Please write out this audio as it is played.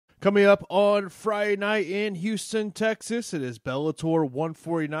Coming up on Friday night in Houston, Texas, it is Bellator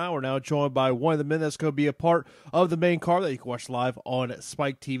 149. We're now joined by one of the men that's going to be a part of the main card that you can watch live on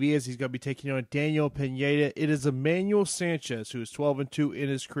Spike TV, as he's going to be taking on Daniel Pineda. It is Emmanuel Sanchez, who is 12-2 in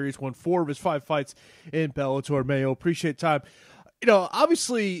his career. He's won 4 of his 5 fights in Bellator. Emmanuel, appreciate time.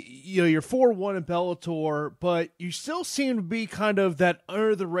 Obviously, you're 4-1 in Bellator, but you still seem to be kind of that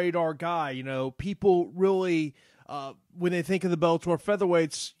under-the-radar guy. People really... when they think of the Bellator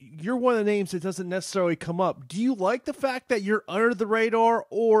featherweights, you're one of the names that doesn't necessarily come up. Do you like the fact that you're under the radar,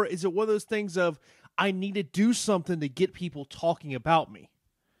 or is it one of those things of, I need to do something to get people talking about me?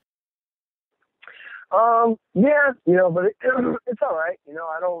 Yeah, but it's all right.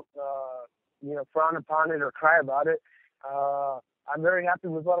 I don't, frown upon it or cry about it. I'm very happy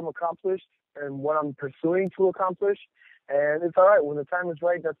with what I'm accomplished and what I'm pursuing to accomplish. And it's all right. When the time is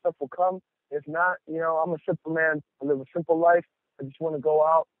right, that stuff will come. If not, I'm a simple man. I live a simple life. I just want to go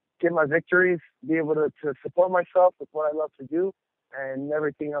out, get my victories, be able to support myself with what I love to do, and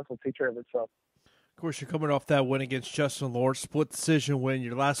everything else will take care of itself. Of course, you're coming off that win against Justin Lawrence, split decision win.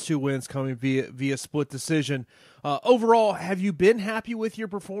 Your last 2 wins coming via split decision. Overall, have you been happy with your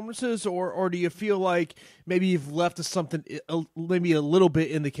performances, or do you feel like maybe you've left something maybe a little bit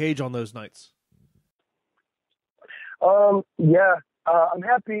in the cage on those nights? Yeah. I'm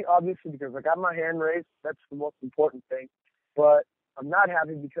happy, obviously, because I got my hand raised. That's the most important thing. But I'm not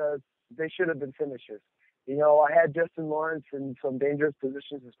happy because they should have been finishes. I had Justin Lawrence in some dangerous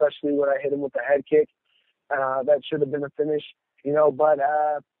positions, especially when I hit him with the head kick. That should have been a finish, but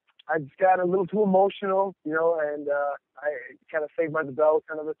I just got a little too emotional, and I kind of saved by the bell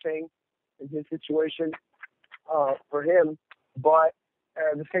kind of a thing in his situation for him. But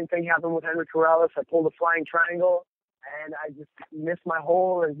the same thing happened with Henry Corrales. I pulled a flying triangle, and I just missed my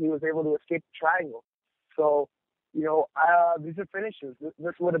hole, and he was able to escape the triangle. So, these are finishes.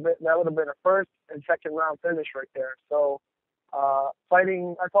 That would have been a first and second round finish right there. So, I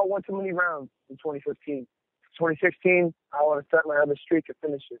fought one too many rounds in 2015. 2016, I want to start my other streak of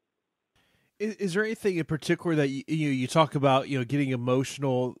finishes. Is there anything in particular that you talk about, getting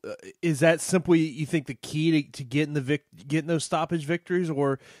emotional? Is that simply, you think, the key to getting those stoppage victories,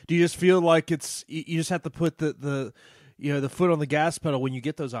 or do you just feel like you just have to put the foot on the gas pedal when you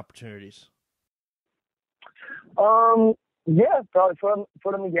get those opportunities? Yeah, probably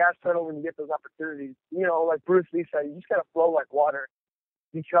foot on the gas pedal when you get those opportunities. Like Bruce Lee said, you just gotta flow like water,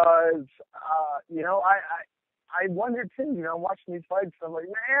 because I wonder too, watching these fights, I'm like,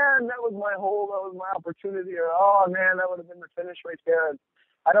 man, that was my hole, that was my opportunity, or, oh man, that would have been the finish right there. And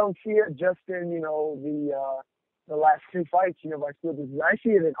I don't see it just in, the last 2 fights, I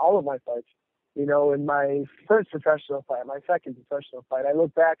see it in all of my fights. In my first professional fight, my second professional fight, I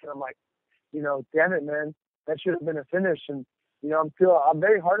look back and I'm like, damn it, man, that should have been a finish. And, I'm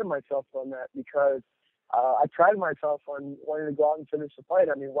very hard on myself on that, because I pride myself on wanting to go out and finish the fight.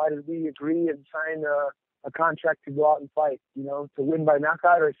 I mean, why did we agree and sign a contract to go out and fight, to win by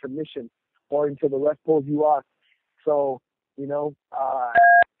knockout or submission, or until the ref pulls you off? So,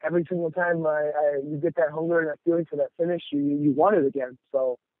 every single time you get that hunger and that feeling for that finish, you want it again.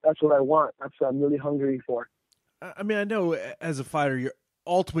 So that's what I want. That's what I'm really hungry for. I mean, I know as a fighter, you're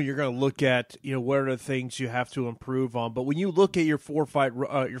going to look at, what are the things you have to improve on. But when you look at your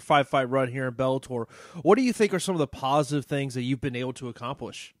 5-fight run here in Bellator, what do you think are some of the positive things that you've been able to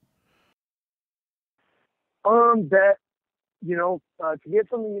accomplish? That, to get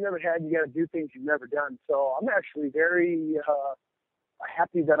something you never had, you got to do things you've never done. So I'm actually very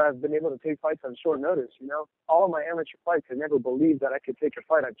happy that I've been able to take fights on short notice. All of my amateur fights, I never believed that I could take a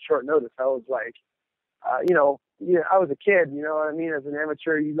fight on short notice. I was like, I was a kid, you know what I mean? As an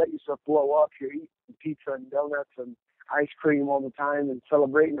amateur, you let yourself blow up. You're eating pizza and donuts and ice cream all the time and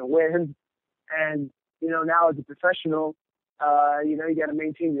celebrating a win. And, now as a professional, you got to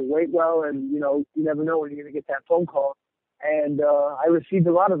maintain your weight well, and, you never know when you're going to get that phone call. And I received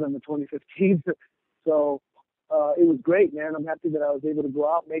a lot of them in 2015. So it was great, man. I'm happy that I was able to go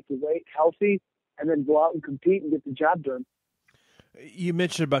out, make the weight healthy, and then go out and compete and get the job done. You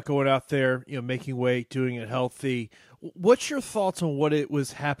mentioned about going out there, making weight, doing it healthy. What's your thoughts on what it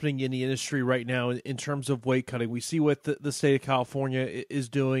was happening in the industry right now in terms of weight cutting? We see what the state of California is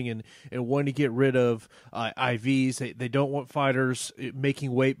doing and wanting to get rid of IVs. They don't want fighters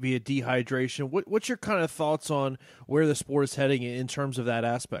making weight via dehydration. What's your kind of thoughts on where the sport is heading in terms of that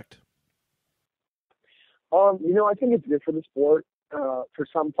aspect? I think it's good for the sport. For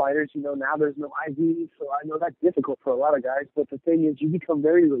some fighters, now there's no IV, so I know that's difficult for a lot of guys. But the thing is, you become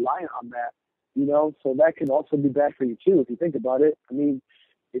very reliant on that, so that can also be bad for you too, if you think about it. I mean,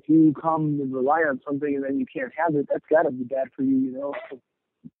 if you come and rely on something and then you can't have it, that's got to be bad for you, So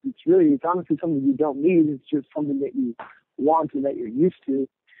it's honestly something you don't need. It's just something that you want and that you're used to.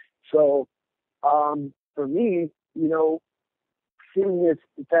 So, for me, seeing if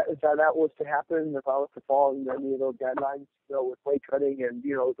that was to happen, if I was to fall in any of those guidelines, with weight cutting and,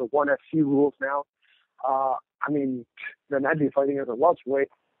 the one FC rules now, then I'd be fighting as a welterweight,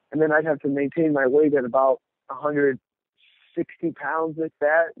 and then I'd have to maintain my weight at about 160 pounds like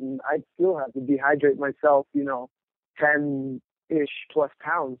that, and I'd still have to dehydrate myself, 10-ish plus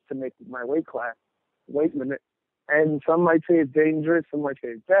pounds to make my weight limit. And some might say it's dangerous, some might say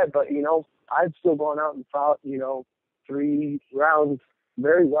it's bad, but, I've still gone out and fought, 3 rounds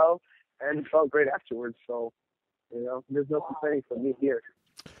very well and felt great afterwards. So, there's no complaining from me here.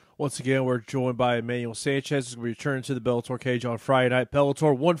 Once again, we're joined by Emmanuel Sanchez as we return to the Bellator cage on Friday night.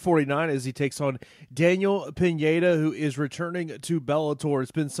 Bellator 149 as he takes on Daniel Pineda, who is returning to Bellator.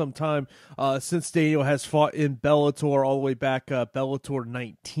 It's been some time since Daniel has fought in Bellator, all the way back Bellator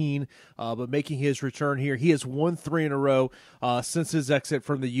 19, but making his return here. He has won 3 in a row since his exit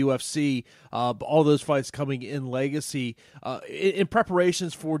from the UFC, all those fights coming in legacy. In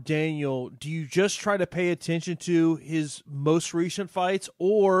preparations for Daniel, do you just try to pay attention to his most recent fights,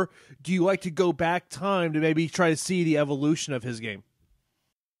 or do you like to go back time to maybe try to see the evolution of his game?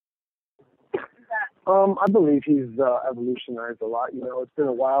 I believe he's evolutionized a lot. It's been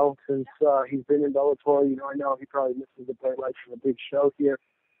a while since he's been in Bellator. I know he probably misses the bright lights from a big show here,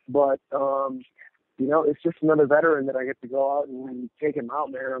 but it's just another veteran that I get to go out and take him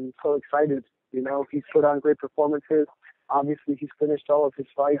out, man. I'm so excited. He's put on great performances. Obviously, he's finished all of his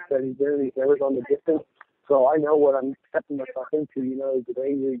fights that he's in. He's never gone the distance. So I know what I'm stepping myself into. He's a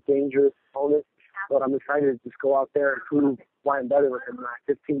very dangerous opponent, but I'm excited to just go out there and prove why I'm better with him. I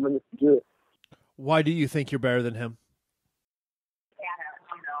have 15 minutes to do it. Why do you think you're better than him?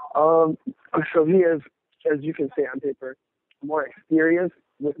 So he is, as you can say on paper, more experienced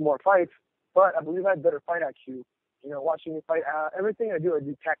with more fights, but I believe I have better fight IQ. Watching him fight, everything I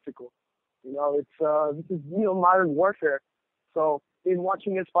do tactical. This is modern warfare. So in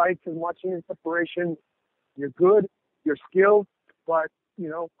watching his fights and watching his preparation, you're good, you're skilled, but,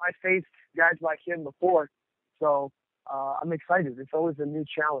 I faced guys like him before. So I'm excited. It's always a new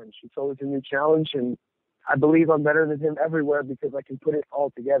challenge. And I believe I'm better than him everywhere because I can put it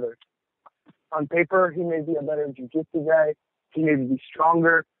all together. On paper, he may be a better jiu-jitsu guy. He may be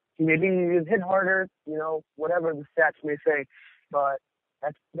stronger. He may be hit harder, whatever the stats may say. But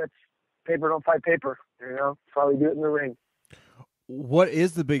that's paper don't fight paper, Probably do it in the ring. What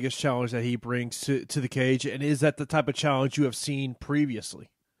is the biggest challenge that he brings to the cage, and is that the type of challenge you have seen previously?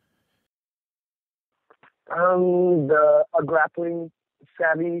 A grappling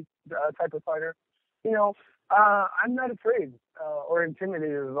savvy type of fighter. I'm not afraid or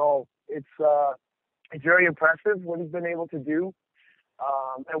intimidated at all. It's very impressive what he's been able to do,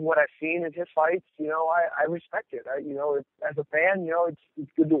 and what I've seen in his fights. I respect it. As a fan,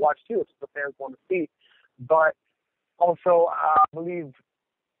 it's good to watch too. It's what the fans want to see, but also, I believe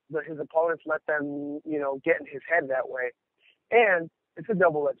that his opponents let them, get in his head that way. And it's a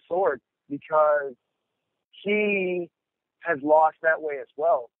double-edged sword because he has lost that way as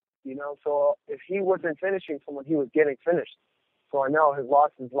well, So if he wasn't finishing someone, he was getting finished. So I know his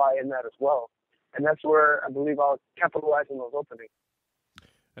losses lie in that as well. And that's where I believe I'll capitalize on those openings.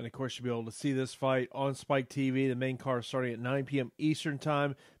 And, of course, you'll be able to see this fight on Spike TV. The main card starting at 9 p.m. Eastern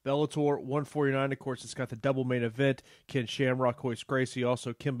Time. Bellator 149. Of course, it's got the double main event. Ken Shamrock, Royce Gracie,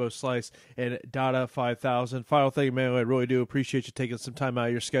 also Kimbo Slice, and Dada 5000. Final thing, man, I really do appreciate you taking some time out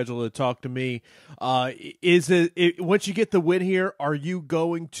of your schedule to talk to me. Once you get the win here, are you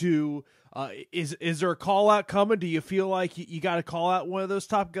going to is there a call out coming? Do you feel like you got to call out one of those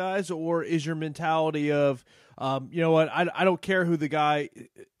top guys, or is your mentality of, you know what, I don't care who the guy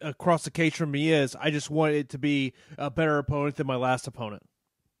across the cage from me is. I just want it to be a better opponent than my last opponent.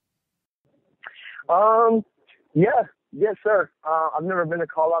 Yes, sir. I've never been a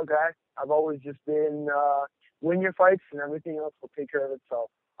call out guy. I've always just been win your fights and everything else will take care of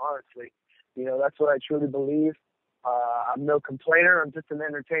itself. Honestly, that's what I truly believe. I'm no complainer. I'm just an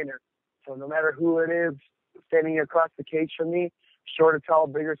entertainer. So no matter who it is standing across the cage from me, short or tall,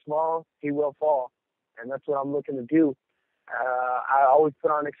 big or small, he will fall. And that's what I'm looking to do. I always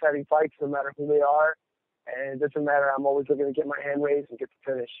put on exciting fights no matter who they are. And it doesn't matter. I'm always looking to get my hand raised and get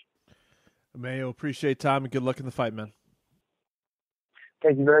the finish. Mayo, appreciate time and good luck in the fight, man.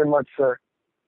 Thank you very much, sir.